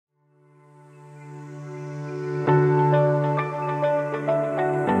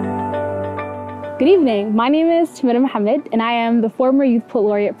Good evening. My name is Tamira Mohammed, and I am the former Youth Poet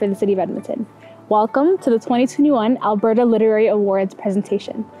Laureate for the City of Edmonton. Welcome to the 2021 Alberta Literary Awards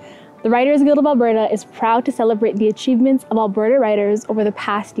presentation. The Writers Guild of Alberta is proud to celebrate the achievements of Alberta writers over the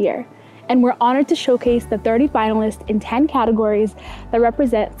past year, and we're honored to showcase the 30 finalists in 10 categories that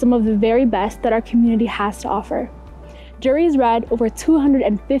represent some of the very best that our community has to offer. Juries read over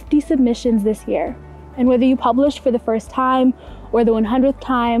 250 submissions this year, and whether you published for the first time or the 100th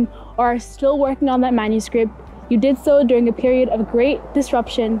time or are still working on that manuscript, you did so during a period of great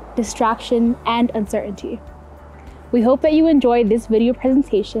disruption, distraction, and uncertainty. We hope that you enjoyed this video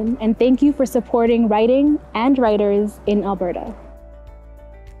presentation, and thank you for supporting writing and writers in Alberta.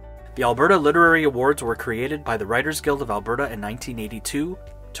 The Alberta Literary Awards were created by the Writers Guild of Alberta in 1982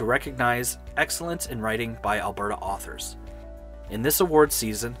 to recognize excellence in writing by Alberta authors. In this award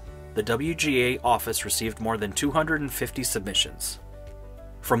season, the WGA office received more than 250 submissions.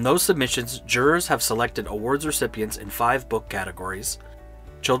 From those submissions, jurors have selected awards recipients in 5 book categories: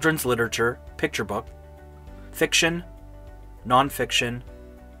 children's literature, picture book, fiction, nonfiction,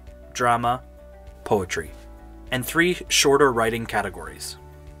 drama, poetry, and 3 shorter writing categories: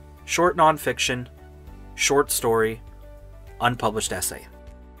 short nonfiction, short story, unpublished essay.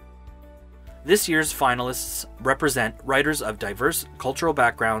 This year's finalists represent writers of diverse cultural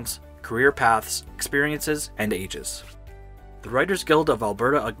backgrounds, career paths, experiences, and ages. The Writers Guild of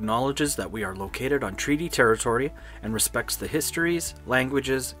Alberta acknowledges that we are located on treaty territory and respects the histories,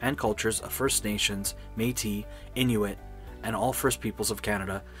 languages, and cultures of First Nations, Métis, Inuit, and all First Peoples of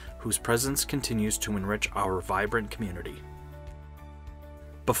Canada, whose presence continues to enrich our vibrant community.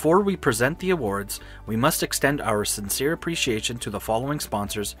 Before we present the awards, we must extend our sincere appreciation to the following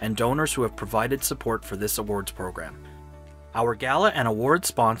sponsors and donors who have provided support for this awards program. Our gala and award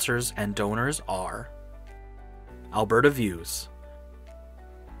sponsors and donors are Alberta Views,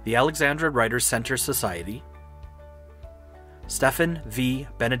 the Alexandra Writers Centre Society, Stefan V.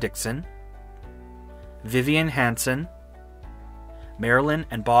 Benedictson, Vivian Hansen, Marilyn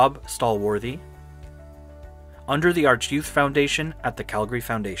and Bob Stallworthy, Under the Arch Youth Foundation at the Calgary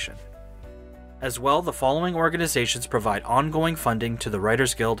Foundation. As well, the following organizations provide ongoing funding to the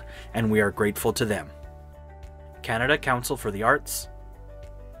Writers Guild, and we are grateful to them: Canada Council for the Arts,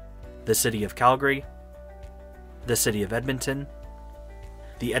 the City of Calgary, the City of Edmonton,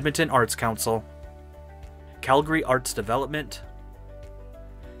 the Edmonton Arts Council, Calgary Arts Development,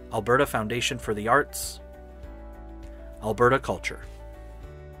 Alberta Foundation for the Arts, Alberta Culture.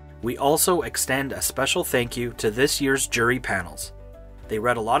 We also extend a special thank you to this year's jury panels. They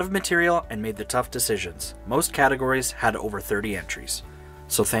read a lot of material and made the tough decisions. Most categories had over 30 entries,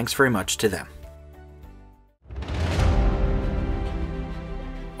 so thanks very much to them.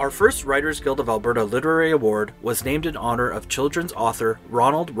 Our first Writers Guild of Alberta Literary Award was named in honor of children's author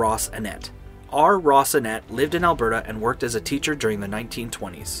Ronald Ross Annett. R. Ross Annett lived in Alberta and worked as a teacher during the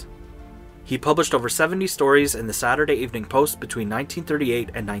 1920s. He published over 70 stories in the Saturday Evening Post between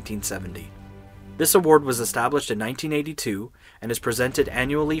 1938 and 1970. This award was established in 1982 and is presented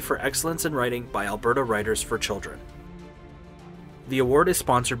annually for excellence in writing by Alberta Writers for Children. The award is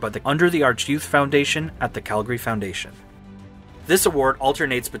sponsored by the Under the Arch Youth Foundation at the Calgary Foundation. This award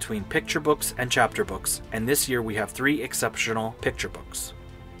alternates between picture books and chapter books, and this year we have 3 exceptional picture books.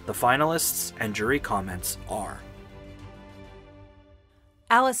 The finalists and jury comments are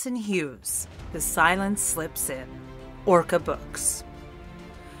Allison Hughes, The Silence Slips In, Orca Books.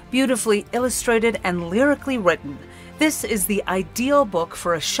 Beautifully illustrated and lyrically written, this is the ideal book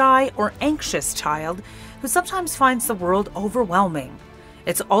for a shy or anxious child who sometimes finds the world overwhelming.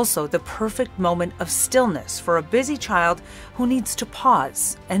 It's also the perfect moment of stillness for a busy child who needs to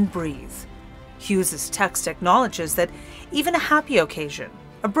pause and breathe. Hughes's text acknowledges that even a happy occasion,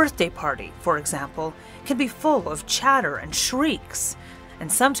 a birthday party, for example, can be full of chatter and shrieks,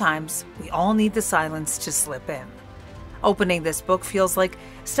 and sometimes we all need the silence to slip in. Opening this book feels like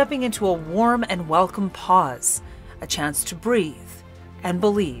stepping into a warm and welcome pause, a chance to breathe and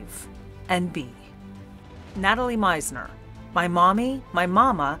believe and be. Natalie Meisner, My Mommy, My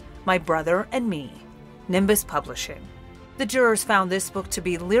Mama, My Brother and Me, Nimbus Publishing. The jurors found this book to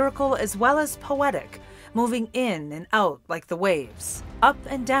be lyrical as well as poetic, moving in and out like the waves, up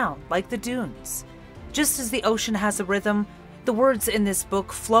and down like the dunes. Just as the ocean has a rhythm, the words in this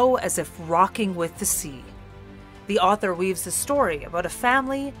book flow as if rocking with the sea. The author weaves a story about a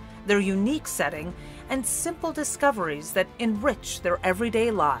family, their unique setting, and simple discoveries that enrich their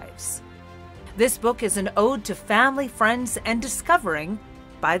everyday lives. This book is an ode to family, friends, and discovering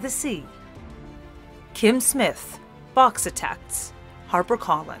by the sea. Kim Smith, Boxatects,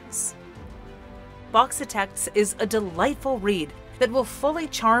 HarperCollins. Boxatects is a delightful read that will fully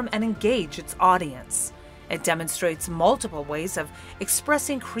charm and engage its audience. It demonstrates multiple ways of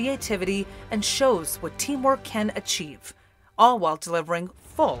expressing creativity and shows what teamwork can achieve, all while delivering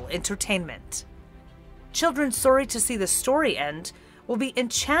full entertainment. Children sorry to see the story end will be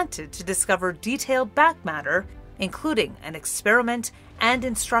enchanted to discover detailed back matter, including an experiment and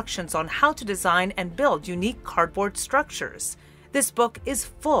instructions on how to design and build unique cardboard structures. This book is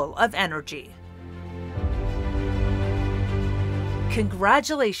full of energy.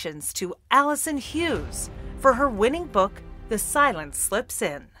 Congratulations to Allison Hughes for her winning book, The Silence Slips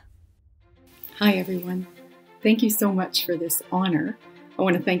In. Hi everyone. Thank you so much for this honor. I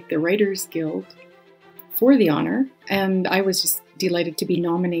want to thank the Writers Guild for the honor, and I was just delighted to be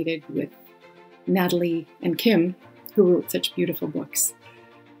nominated with Natalie and Kim, who wrote such beautiful books.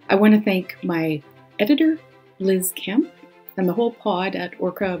 I want to thank my editor, Liz Kemp, and the whole pod at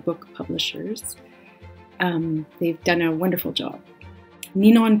Orca Book Publishers. They've done a wonderful job.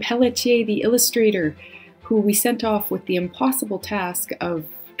 Ninon Pelletier, the illustrator, who we sent off with the impossible task of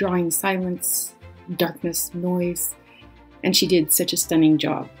drawing silence, darkness, noise, and she did such a stunning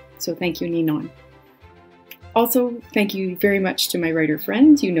job. So thank you, Ninon. Also, thank you very much to my writer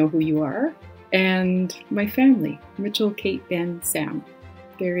friends, you know who you are, and my family, Mitchell, Kate, Ben, Sam.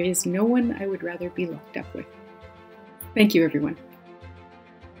 There is no one I would rather be locked up with. Thank you, everyone.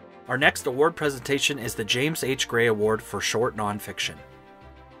 Our next award presentation is the James H. Gray Award for Short Nonfiction.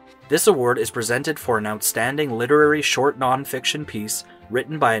 This award is presented for an outstanding literary short nonfiction piece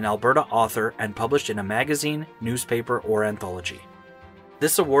written by an Alberta author and published in a magazine, newspaper, or anthology.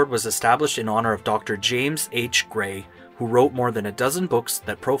 This award was established in honor of Dr. James H. Gray, who wrote more than a dozen books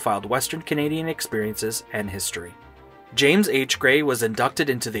that profiled Western Canadian experiences and history. James H. Gray was inducted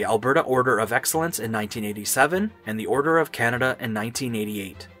into the Alberta Order of Excellence in 1987 and the Order of Canada in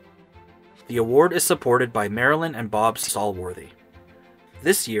 1988. The award is supported by Marilyn and Bob Stallworthy.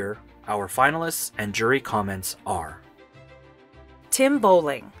 This year, our finalists and jury comments are Tim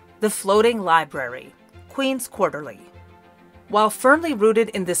Bowling, The Floating Library, Queen's Quarterly. While firmly rooted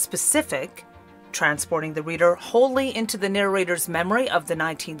in the specific, transporting the reader wholly into the narrator's memory of the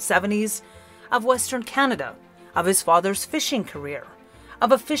 1970s, of Western Canada, of his father's fishing career,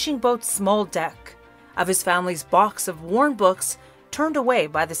 of a fishing boat's small deck, of his family's box of worn books turned away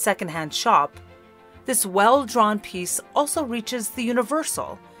by the second-hand shop, this well-drawn piece also reaches the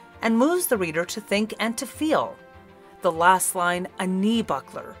universal and moves the reader to think and to feel. The last line, a knee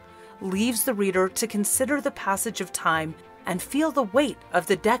buckler, leaves the reader to consider the passage of time and feel the weight of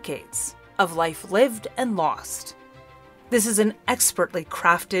the decades of life lived and lost. This is an expertly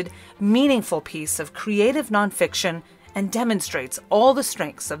crafted, meaningful piece of creative nonfiction and demonstrates all the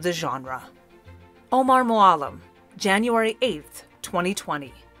strengths of the genre. Omar Mualim, January 8th,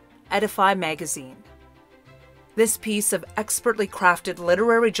 2020, Edify Magazine. This piece of expertly crafted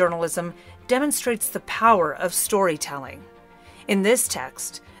literary journalism demonstrates the power of storytelling. In this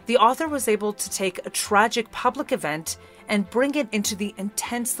text, the author was able to take a tragic public event and bring it into the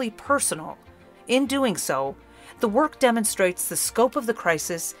intensely personal. In doing so, the work demonstrates the scope of the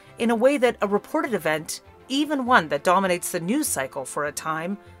crisis in a way that a reported event, even one that dominates the news cycle for a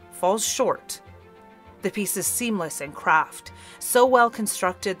time, falls short. The piece is seamless in craft, so well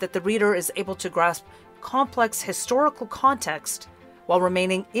constructed that the reader is able to grasp complex historical context while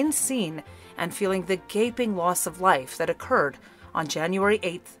remaining in scene and feeling the gaping loss of life that occurred on January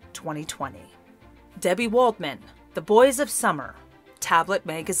 8th, 2020. Debbie Waldman, The Boys of Summer, Tablet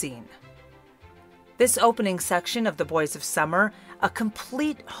Magazine. This opening section of The Boys of Summer, a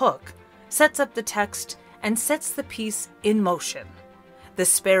complete hook, sets up the text and sets the piece in motion. The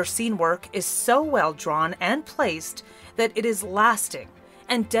spare scene work is so well drawn and placed that it is lasting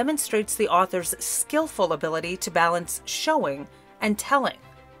and demonstrates the author's skillful ability to balance showing and telling.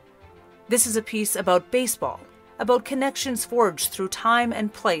 This is a piece about baseball, about connections forged through time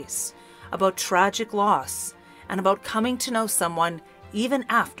and place, about tragic loss, and about coming to know someone even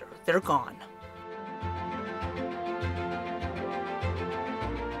after they're gone.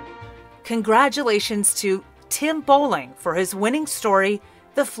 Congratulations to Tim Bowling for his winning story,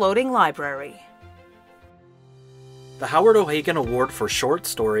 The Floating Library. The Howard O'Hagan Award for Short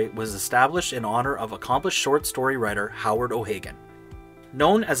Story was established in honor of accomplished short story writer Howard O'Hagan.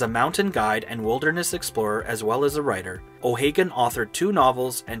 Known as a mountain guide and wilderness explorer as well as a writer, O'Hagan authored 2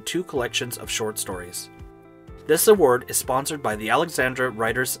 novels and 2 collections of short stories. This award is sponsored by the Alexandra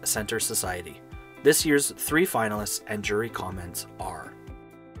Writers Center Society. This year's 3 finalists and jury comments are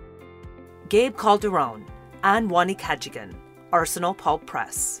Gabe Calderon, Anne Wanikajigan, Arsenal Pulp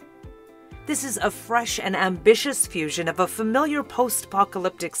Press. This is a fresh and ambitious fusion of a familiar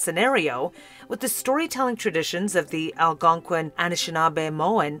post-apocalyptic scenario with the storytelling traditions of the Algonquin,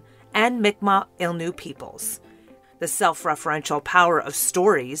 Anishinaabe-Moan, and Mi'kmaq-Ilnu peoples. The self-referential power of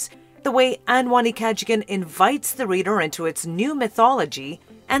stories, the way Anwani-Kajigan invites the reader into its new mythology,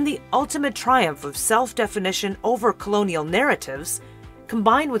 and the ultimate triumph of self-definition over colonial narratives,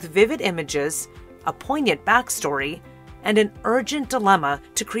 combined with vivid images, a poignant backstory, and an urgent dilemma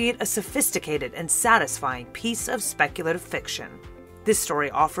to create a sophisticated and satisfying piece of speculative fiction. This story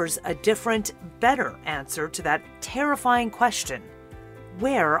offers a different, better answer to that terrifying question: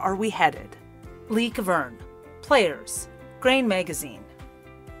 where are we headed? Lee Kavern, Players, Grain Magazine.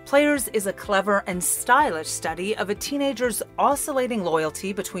 Players is a clever and stylish study of a teenager's oscillating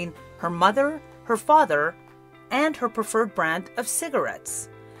loyalty between her mother, her father, and her preferred brand of cigarettes.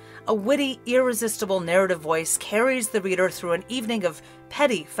 A witty, irresistible narrative voice carries the reader through an evening of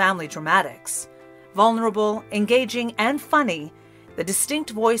petty family dramatics. Vulnerable, engaging, and funny, the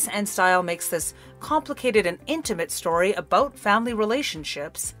distinct voice and style makes this complicated and intimate story about family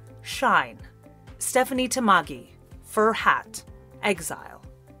relationships shine. Stephanie Tamagi, Fur Hat, Exile.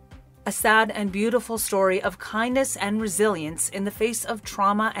 A sad and beautiful story of kindness and resilience in the face of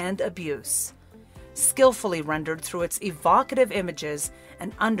trauma and abuse, skillfully rendered through its evocative images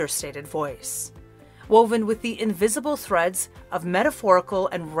and understated voice. Woven with the invisible threads of metaphorical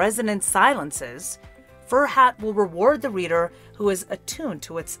and resonant silences, Fur Hat will reward the reader who is attuned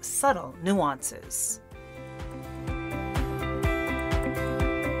to its subtle nuances.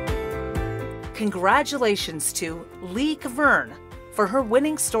 Congratulations to Lee Kavern for her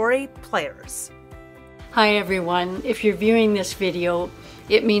winning story, Players. Hi everyone, if you're viewing this video,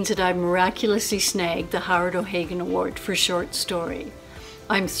 it means that I miraculously snagged the Howard O'Hagan Award for Short Story.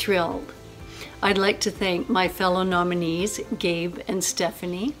 I'm thrilled. I'd like to thank my fellow nominees, Gabe and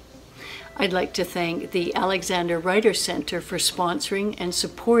Stephanie. I'd like to thank the Alexander Writers Center for sponsoring and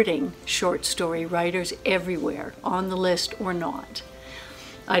supporting short story writers everywhere, on the list or not.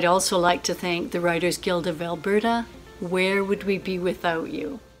 I'd also like to thank the Writers Guild of Alberta. Where would we be without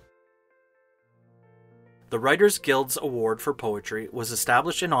you? The Writers Guild's Award for Poetry was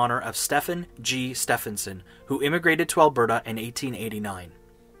established in honor of Stephen G. Stephenson, who immigrated to Alberta in 1889.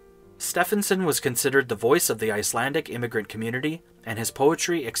 Stephenson was considered the voice of the Icelandic immigrant community, and his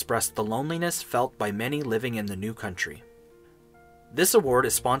poetry expressed the loneliness felt by many living in the new country. This award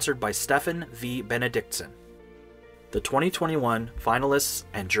is sponsored by Stefan V. Benedictson. The 2021 finalists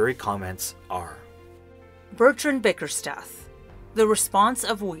and jury comments are Bertrand Bickersteth, The Response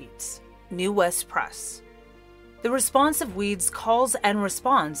of Weeds, New West Press. The Response of Weeds calls and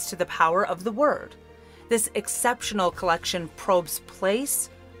responds to the power of the word. This exceptional collection probes place,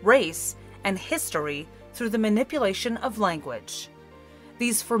 race, and history through the manipulation of language.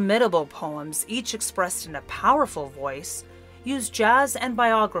 These formidable poems, each expressed in a powerful voice, use jazz and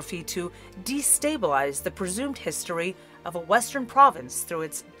biography to destabilize the presumed history of a Western province through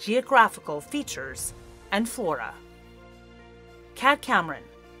its geographical features and flora. Kat Cameron,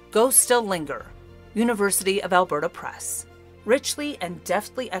 Ghosts Still Linger, University of Alberta Press. Richly and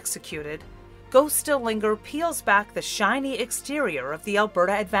deftly executed, Ghosts Still Linger peels back the shiny exterior of the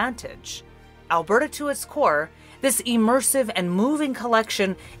Alberta Advantage. Alberta to its core, this immersive and moving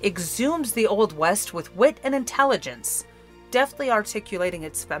collection exhumes the Old West with wit and intelligence, deftly articulating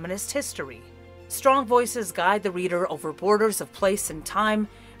its feminist history. Strong voices guide the reader over borders of place and time,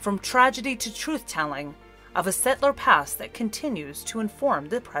 from tragedy to truth-telling, of a settler past that continues to inform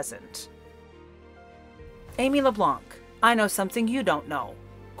the present. Amy LeBlanc, I Know Something You Don't Know,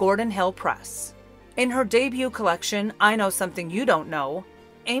 Gordon Hill Press. In her debut collection, I Know Something You Don't Know,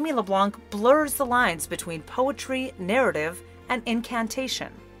 Amy LeBlanc blurs the lines between poetry, narrative, and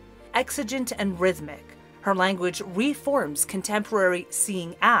incantation. Exigent and rhythmic, her language reforms contemporary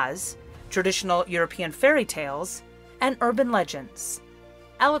seeing as, traditional European fairy tales, and urban legends.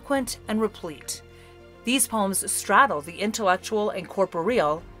 Eloquent and replete, these poems straddle the intellectual and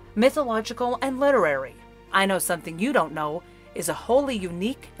corporeal, mythological and literary. I Know Something You Don't Know is a wholly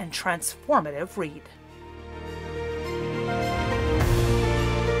unique and transformative read.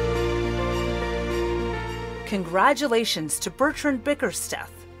 Congratulations to Bertrand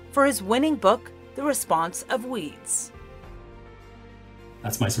Bickersteth for his winning book, The Response of Weeds.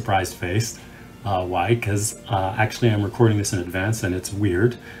 That's my surprised face. Why? Because actually I'm recording this in advance and it's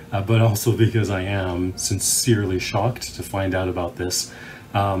weird, but also because I am sincerely shocked to find out about this.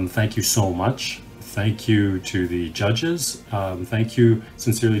 Thank you so much. Thank you to the judges. Thank you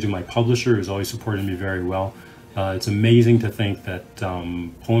sincerely to my publisher who's always supported me very well. It's amazing to think that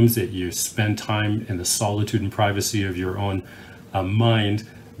poems that you spend time in the solitude and privacy of your own mind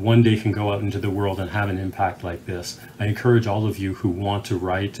one day can go out into the world and have an impact like this. I encourage all of you who want to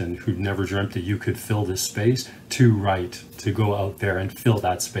write and who never dreamt that you could fill this space to write, to go out there and fill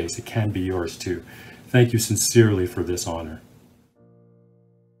that space. It can be yours too. Thank you sincerely for this honor.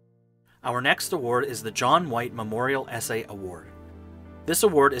 Our next award is the John White Memorial Essay Award. This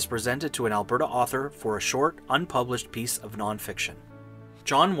award is presented to an Alberta author for a short, unpublished piece of nonfiction.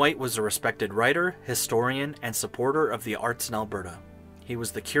 John White was a respected writer, historian, and supporter of the arts in Alberta. He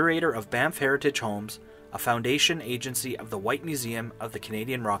was the curator of Banff Heritage Homes, a foundation agency of the White Museum of the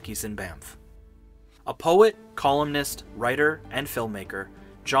Canadian Rockies in Banff. A poet, columnist, writer, and filmmaker,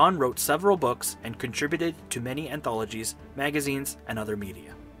 John wrote several books and contributed to many anthologies, magazines, and other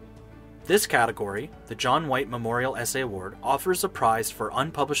media. This category, the John White Memorial Essay Award, offers a prize for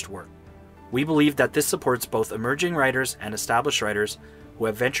unpublished work. We believe that this supports both emerging writers and established writers who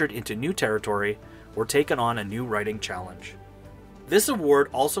have ventured into new territory or taken on a new writing challenge. This award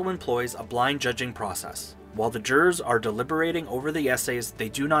also employs a blind judging process. While the jurors are deliberating over the essays, they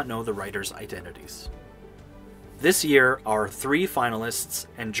do not know the writers' identities. This year, our 3 finalists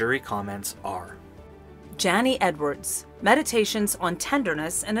and jury comments are: Janie Edwards, Meditations on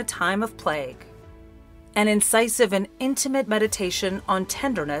Tenderness in a Time of Plague. An incisive and intimate meditation on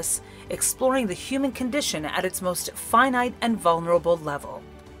tenderness, exploring the human condition at its most finite and vulnerable level.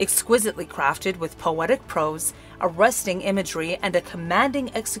 Exquisitely crafted with poetic prose, arresting imagery, and a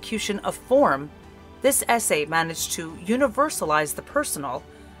commanding execution of form, this essay managed to universalize the personal,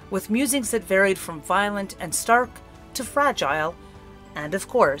 with musings that varied from violent and stark to fragile, and of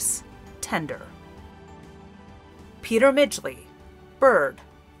course, tender. Peter Midgley, Bird.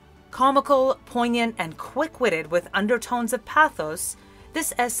 Comical, poignant, and quick-witted with undertones of pathos,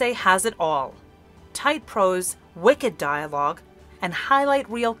 this essay has it all. Tight prose, wicked dialogue, and highlight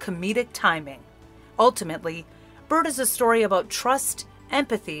reel comedic timing. Ultimately, Bird is a story about trust,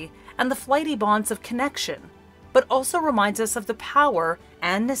 empathy, and the flighty bonds of connection, but also reminds us of the power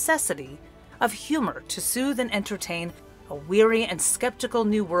and necessity of humor to soothe and entertain a weary and skeptical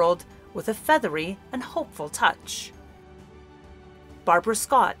new world with a feathery and hopeful touch. Barbara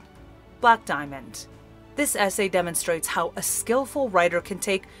Scott, Black Diamond. This essay demonstrates how a skillful writer can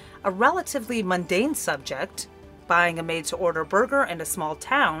take a relatively mundane subject, buying a made-to-order burger in a small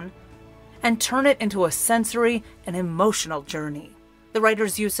town, and turn it into a sensory and emotional journey. The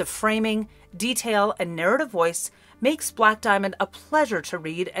writer's use of framing, detail, and narrative voice makes Black Diamond a pleasure to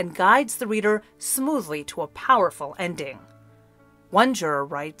read and guides the reader smoothly to a powerful ending. One juror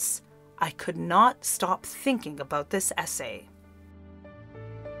writes, "I could not stop thinking about this essay."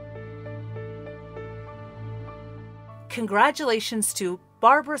 Congratulations to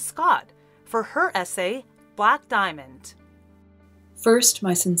Barbara Scott for her essay, Black Diamond. First,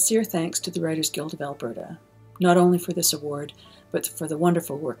 my sincere thanks to the Writers Guild of Alberta, not only for this award, but for the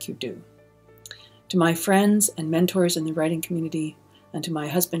wonderful work you do. To my friends and mentors in the writing community, and to my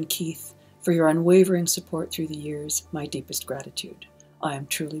husband Keith, for your unwavering support through the years, my deepest gratitude. I am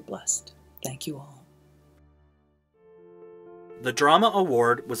truly blessed. Thank you all. The Drama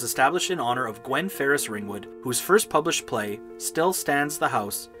Award was established in honor of Gwen Ferris Ringwood, whose first published play, Still Stands the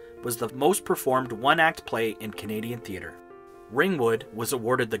House, was the most performed one-act play in Canadian theatre. Ringwood was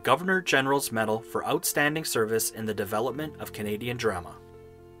awarded the Governor-General's Medal for Outstanding Service in the Development of Canadian Drama.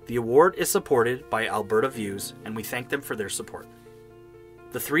 The award is supported by Alberta Views, and we thank them for their support.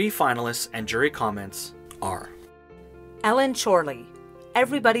 The 3 finalists and jury comments are: Ellen Chorley,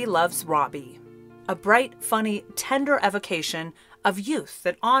 Everybody Loves Robbie. A bright, funny, tender evocation of youth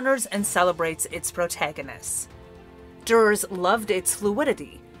that honors and celebrates its protagonists. Jurors loved its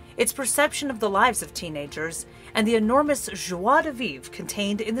fluidity, its perception of the lives of teenagers, and the enormous joie de vivre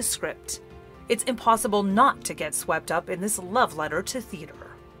contained in the script. It's impossible not to get swept up in this love letter to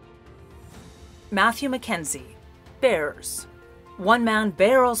theatre. Matthew Mackenzie, Bears. One man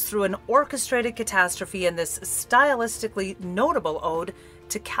barrels through an orchestrated catastrophe in this stylistically notable ode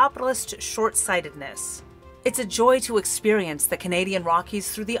to capitalist short-sightedness. It's a joy to experience the Canadian Rockies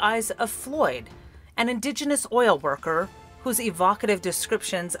through the eyes of Floyd, an Indigenous oil worker whose evocative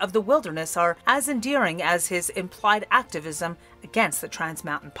descriptions of the wilderness are as endearing as his implied activism against the Trans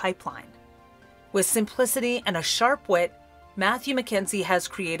Mountain Pipeline. With simplicity and a sharp wit, Matthew Mackenzie has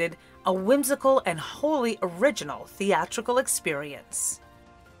created a whimsical and wholly original theatrical experience.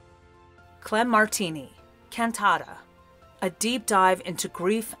 Clem Martini, Cantata. A deep dive into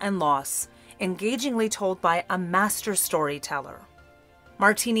grief and loss, engagingly told by a master storyteller.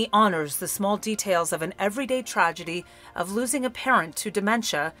 Martini honors the small details of an everyday tragedy of losing a parent to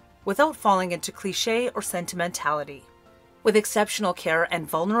dementia without falling into cliché or sentimentality. With exceptional care and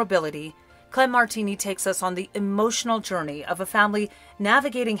vulnerability, Clem Martini takes us on the emotional journey of a family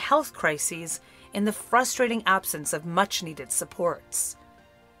navigating health crises in the frustrating absence of much-needed supports.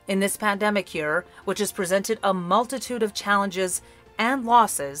 In this pandemic year, which has presented a multitude of challenges and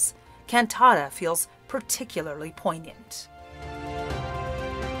losses, Cantata feels particularly poignant.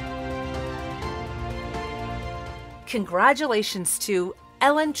 Congratulations to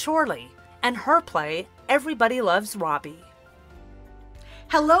Ellen Chorley and her play Everybody Loves Robbie.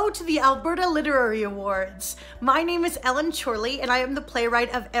 Hello to the Alberta Literary Awards. My name is Ellen Chorley and I am the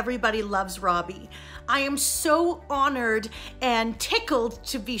playwright of Everybody Loves Robbie. I am so honored and tickled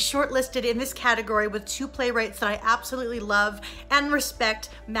to be shortlisted in this category with two playwrights that I absolutely love and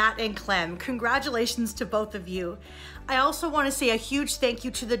respect, Matt and Clem. Congratulations to both of you. I also want to say a huge thank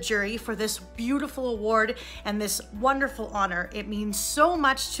you to the jury for this beautiful award and this wonderful honor. It means so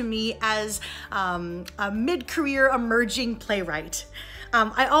much to me as a mid-career emerging playwright.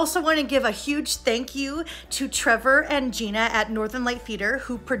 I also want to give a huge thank you to Trevor and Gina at Northern Light Theatre,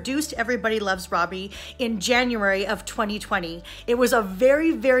 who produced Everybody Loves Robbie in January of 2020. It was a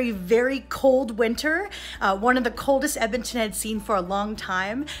very, very, very cold winter, one of the coldest Edmonton had seen for a long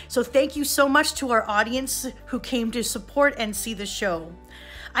time. So thank you so much to our audience who came to support and see the show.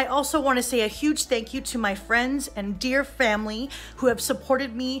 I also want to say a huge thank you to my friends and dear family who have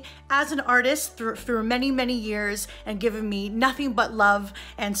supported me as an artist through many, many years and given me nothing but love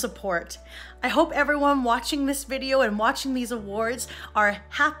and support. I hope everyone watching this video and watching these awards are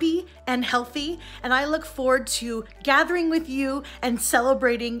happy and healthy, and I look forward to gathering with you and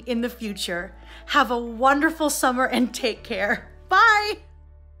celebrating in the future. Have a wonderful summer and take care. Bye!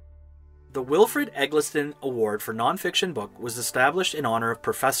 The Wilfred Eggleston Award for Nonfiction Book was established in honor of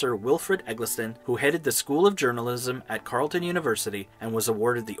Professor Wilfred Eggleston, who headed the School of Journalism at Carleton University and was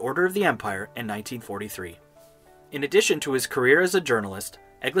awarded the Order of the Empire in 1943. In addition to his career as a journalist,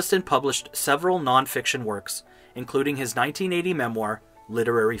 Eggleston published several nonfiction works, including his 1980 memoir,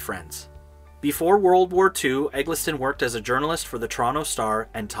 Literary Friends. Before World War II, Eggleston worked as a journalist for the Toronto Star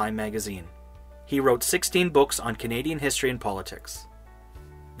and Time magazine. He wrote 16 books on Canadian history and politics.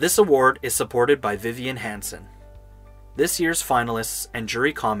 This award is supported by Vivian Hansen. This year's finalists and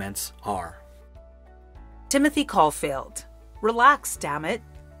jury comments are Timothy Caulfield, Relax, Damn It,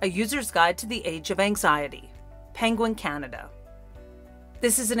 A User's Guide to the Age of Anxiety, Penguin, Canada.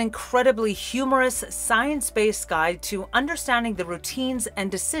 This is an incredibly humorous, science-based guide to understanding the routines and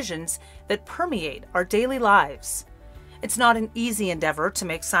decisions that permeate our daily lives. It's not an easy endeavor to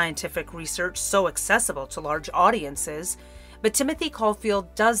make scientific research so accessible to large audiences, but Timothy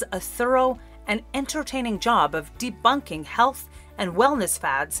Caulfield does a thorough and entertaining job of debunking health and wellness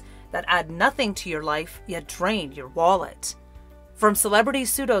fads that add nothing to your life yet drain your wallet. From celebrity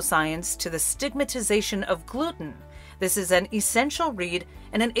pseudoscience to the stigmatization of gluten, this is an essential read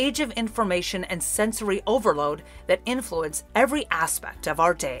in an age of information and sensory overload that influence every aspect of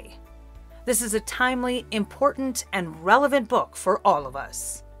our day. This is a timely, important, and relevant book for all of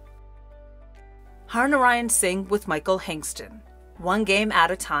us. Harnarayan Singh with Michael Hingston, One Game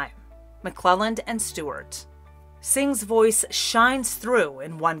at a Time, McClelland and Stewart. Singh's voice shines through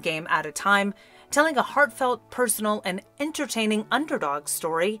in One Game at a Time, telling a heartfelt, personal, and entertaining underdog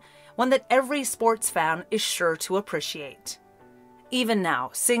story, one that every sports fan is sure to appreciate. Even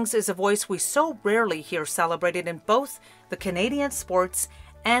now, Singh's is a voice we so rarely hear celebrated in both the Canadian sports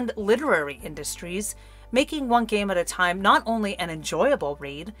and literary industries, making One Game at a Time not only an enjoyable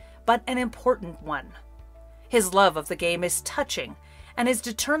read, but an important one. His love of the game is touching, and his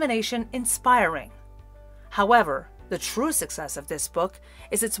determination inspiring. However, the true success of this book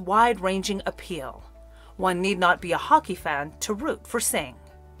is its wide-ranging appeal. One need not be a hockey fan to root for Singh.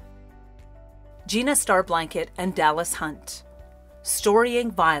 Gina Starblanket and Dallas Hunt.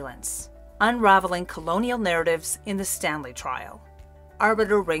 Storying Violence, Unraveling Colonial Narratives in the Stanley Trial.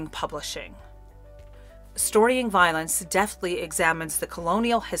 Arbiter Ring Publishing. Storying Violence deftly examines the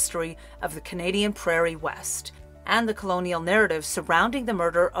colonial history of the Canadian Prairie West and the colonial narrative surrounding the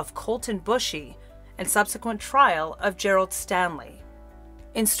murder of Colton Bushy and subsequent trial of Gerald Stanley.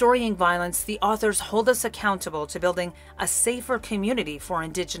 In Storying Violence, the authors hold us accountable to building a safer community for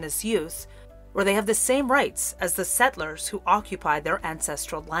Indigenous youth, where they have the same rights as the settlers who occupied their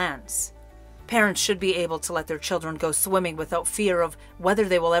ancestral lands. Parents should be able to let their children go swimming without fear of whether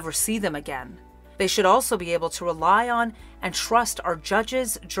they will ever see them again. They should also be able to rely on and trust our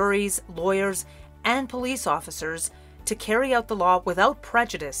judges, juries, lawyers, and police officers to carry out the law without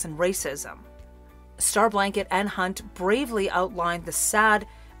prejudice and racism. Starblanket and Hunt bravely outlined the sad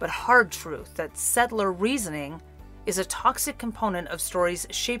but hard truth that settler reasoning is a toxic component of stories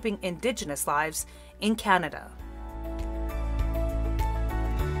shaping Indigenous lives in Canada.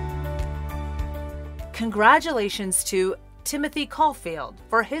 Congratulations to Timothy Caulfield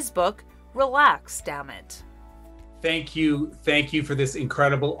for his book, Relax, Damn It. Thank you for this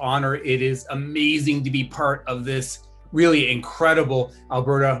incredible honor. It is amazing to be part of this really incredible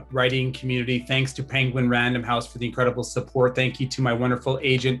Alberta writing community. Thanks to Penguin Random House for the incredible support. Thank you to my wonderful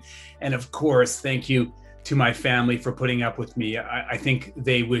agent. And of course, thank you to my family for putting up with me. I think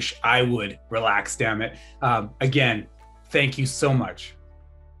they wish I would relax, damn it. Again, thank you so much.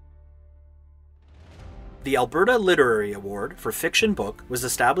 The Alberta Literary Award for Fiction Book was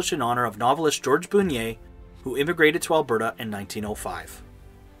established in honor of novelist George Bunye, who immigrated to Alberta in 1905.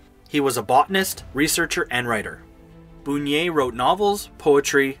 He was a botanist, researcher, and writer. Bunye wrote novels,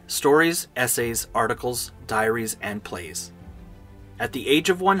 poetry, stories, essays, articles, diaries, and plays. At the age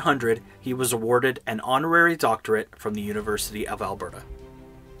of 100, he was awarded an honorary doctorate from the University of Alberta.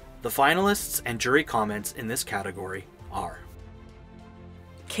 The finalists and jury comments in this category are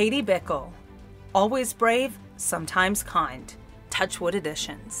Katie Bickle, Always Brave, Sometimes Kind, Touchwood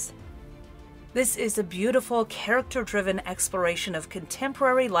Editions. This is a beautiful, character-driven exploration of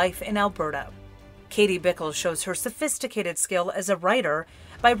contemporary life in Alberta. Katie Bickle shows her sophisticated skill as a writer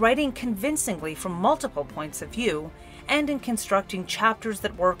by writing convincingly from multiple points of view and in constructing chapters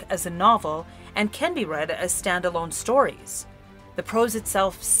that work as a novel and can be read as standalone stories. The prose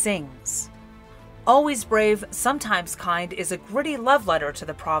itself sings. Always Brave, Sometimes Kind is a gritty love letter to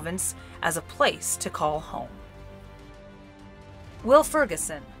the province as a place to call home. Will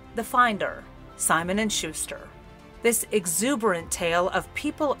Ferguson, The Finder, Simon & Schuster. This exuberant tale of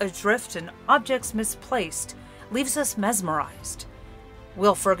people adrift and objects misplaced leaves us mesmerized.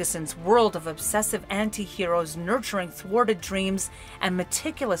 Will Ferguson's world of obsessive anti-heroes nurturing thwarted dreams and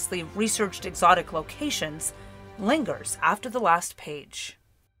meticulously researched exotic locations lingers after the last page.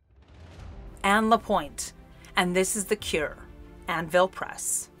 Anne Lapointe, And This is the Cure, Anvil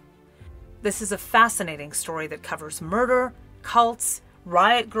Press. This is a fascinating story that covers murder, cults,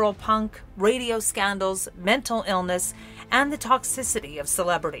 riot girl punk, radio scandals, mental illness, and the toxicity of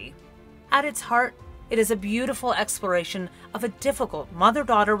celebrity. At its heart, it is a beautiful exploration of a difficult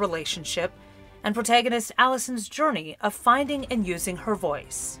mother-daughter relationship and protagonist Allison's journey of finding and using her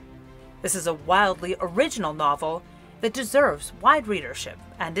voice. This is a wildly original novel that deserves wide readership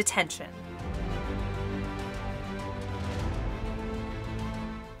and attention.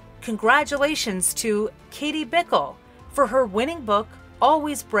 Congratulations to Katie Bickle for her winning book,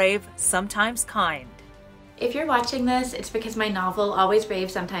 Always Brave, Sometimes Kind. If you're watching this, it's because my novel, Always Brave,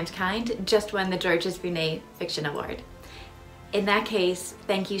 Sometimes Kind, just won the Georges Brunet Fiction Award. In that case,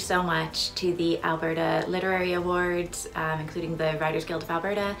 thank you so much to the Alberta Literary Awards, including the Writers Guild of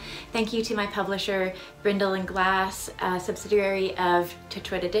Alberta. Thank you to my publisher, Brindle and Glass, a subsidiary of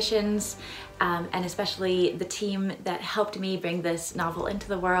Touchwood Editions, and especially the team that helped me bring this novel into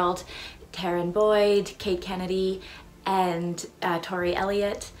the world, Taryn Boyd, Kate Kennedy, and Tori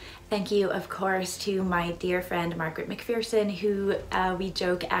Elliott. Thank you, of course, to my dear friend Margaret McPherson, who we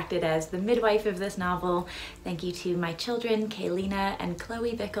joke acted as the midwife of this novel. Thank you to my children, Kaylina and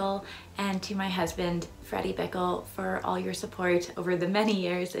Chloe Bickle, and to my husband, Freddie Bickle, for all your support over the many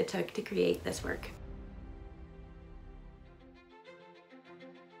years it took to create this work.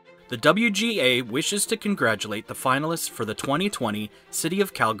 The WGA wishes to congratulate the finalists for the 2020 City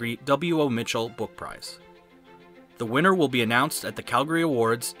of Calgary W.O. Mitchell Book Prize. The winner will be announced at the Calgary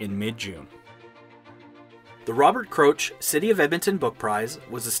Awards in mid-June. The Robert Kroetsch City of Edmonton Book Prize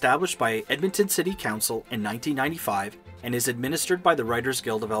was established by Edmonton City Council in 1995 and is administered by the Writers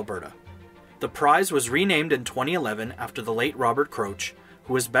Guild of Alberta. The prize was renamed in 2011 after the late Robert Kroetsch,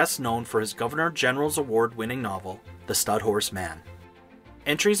 who is best known for his Governor General's Award-winning novel, The Stud-Horse Man.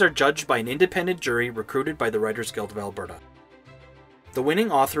 Entries are judged by an independent jury recruited by the Writers Guild of Alberta. The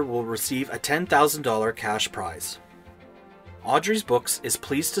winning author will receive a $10,000 cash prize. Audrey's Books is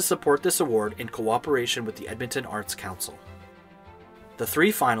pleased to support this award in cooperation with the Edmonton Arts Council. The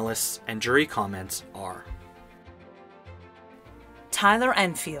three finalists and jury comments are Tyler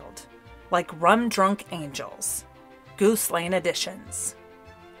Enfield, Like Rum Drunk Angels, Goose Lane Editions.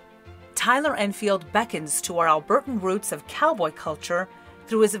 Tyler Enfield beckons to our Albertan roots of cowboy culture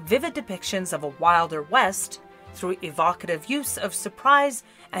through his vivid depictions of a wilder West, through evocative use of surprise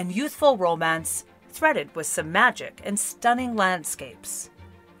and youthful romance, threaded with some magic and stunning landscapes.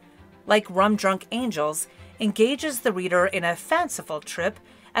 Like Rum Drunk Angels engages the reader in a fanciful trip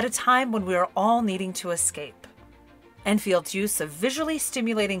at a time when we are all needing to escape. Enfield's use of visually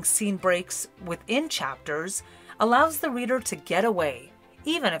stimulating scene breaks within chapters allows the reader to get away,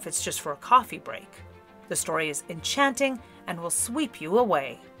 even if it's just for a coffee break. The story is enchanting and will sweep you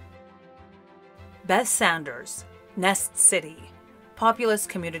away. Beth Sanders, Nest City, Populous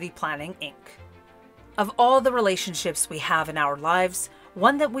Community Planning, Inc. Of all the relationships we have in our lives,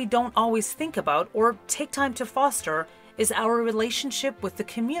 one that we don't always think about or take time to foster is our relationship with the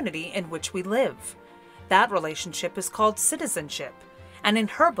community in which we live. That relationship is called citizenship, and in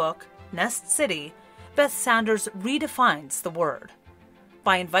her book, Nest City, Beth Sanders redefines the word.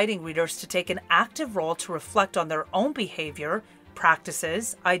 By inviting readers to take an active role to reflect on their own behavior,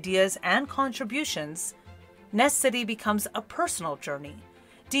 practices, ideas, and contributions, Nest City becomes a personal journey,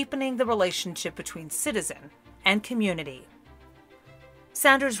 deepening the relationship between citizen and community.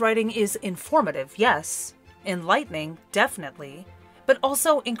 Sanders' writing is informative, yes, enlightening, definitely, but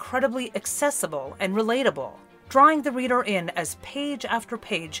also incredibly accessible and relatable, drawing the reader in as page after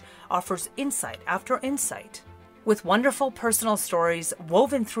page offers insight after insight. With wonderful personal stories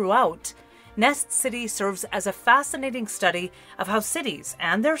woven throughout, Nest City serves as a fascinating study of how cities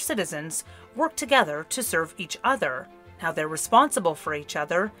and their citizens work together to serve each other, how they're responsible for each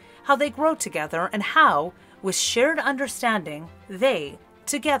other, how they grow together, and how, with shared understanding, they,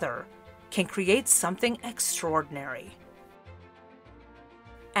 together, can create something extraordinary.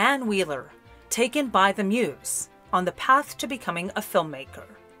 Anne Wheeler, Taken by the Muse, on the path to becoming a filmmaker.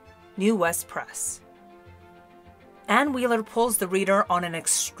 New West Press. Anne Wheeler pulls the reader on an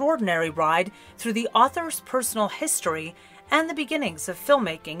extraordinary ride through the author's personal history and the beginnings of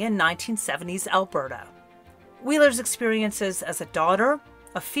filmmaking in 1970s Alberta. Wheeler's experiences as a daughter,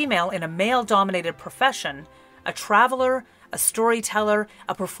 a female in a male-dominated profession, a traveler, a storyteller,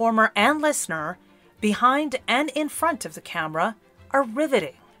 a performer, and listener, behind and in front of the camera, are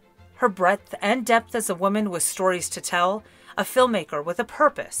riveting. Her breadth and depth as a woman with stories to tell, a filmmaker with a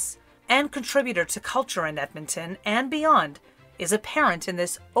purpose, and contributor to culture in Edmonton and beyond is apparent in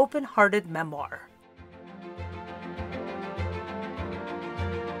this open-hearted memoir.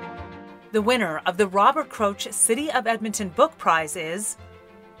 The winner of the Robert Kroetsch City of Edmonton Book Prize is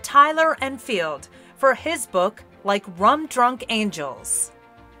Tyler Enfield for his book, Like Rum Drunk Angels.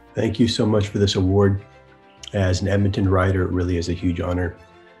 Thank you so much for this award. As an Edmonton writer, it really is a huge honor.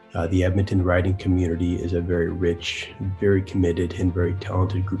 The Edmonton writing community is a very rich, very committed, and very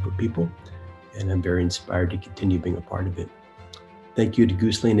talented group of people, and I'm very inspired to continue being a part of it. Thank you to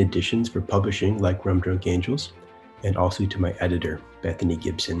Goose Lane Editions for publishing Like Rum Drunk Angels, and also to my editor, Bethany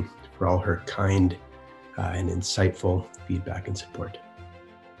Gibson, for all her kind and insightful feedback and support.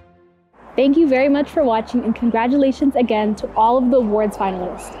 Thank you very much for watching, and congratulations again to all of the awards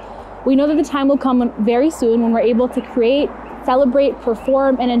finalists. We know that the time will come very soon when we're able to create, celebrate,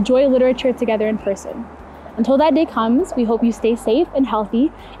 perform, and enjoy literature together in person. Until that day comes, we hope you stay safe and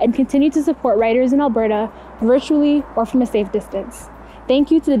healthy and continue to support writers in Alberta virtually or from a safe distance.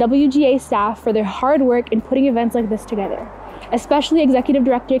 Thank you to the WGA staff for their hard work in putting events like this together, especially Executive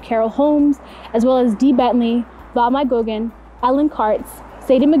Director Carol Holmes, as well as Dee Bentley, Valmai Gogan, Ellen Kartz,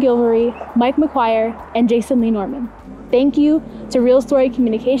 Sadie McGilvery, Mike McQuire, and Jason Lee Norman. Thank you to Real Story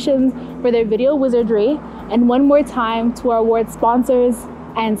Communications for their video wizardry, and one more time to our award sponsors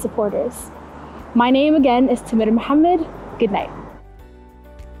and supporters. My name again is Tamir Mohammed. Good night.